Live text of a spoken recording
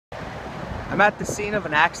I'm at the scene of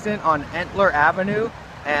an accident on Entler Avenue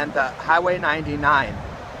and Highway 99.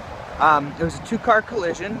 It was a two-car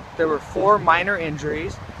collision. There were 4 minor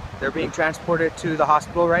injuries. They're being transported to the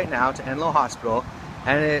hospital right now, to Enloe Hospital.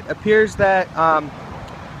 And it appears that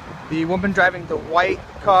the woman driving the white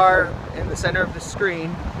car in the center of the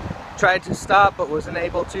screen tried to stop but was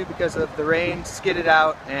unable to because of the rain, skidded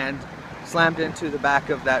out and slammed into the back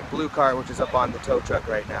of that blue car, which is up on the tow truck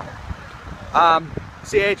right now.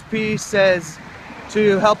 CHP says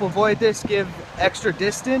to help avoid this, give extra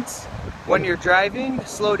distance when you're driving,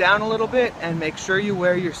 slow down a little bit, and make sure you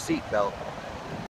wear your seatbelt.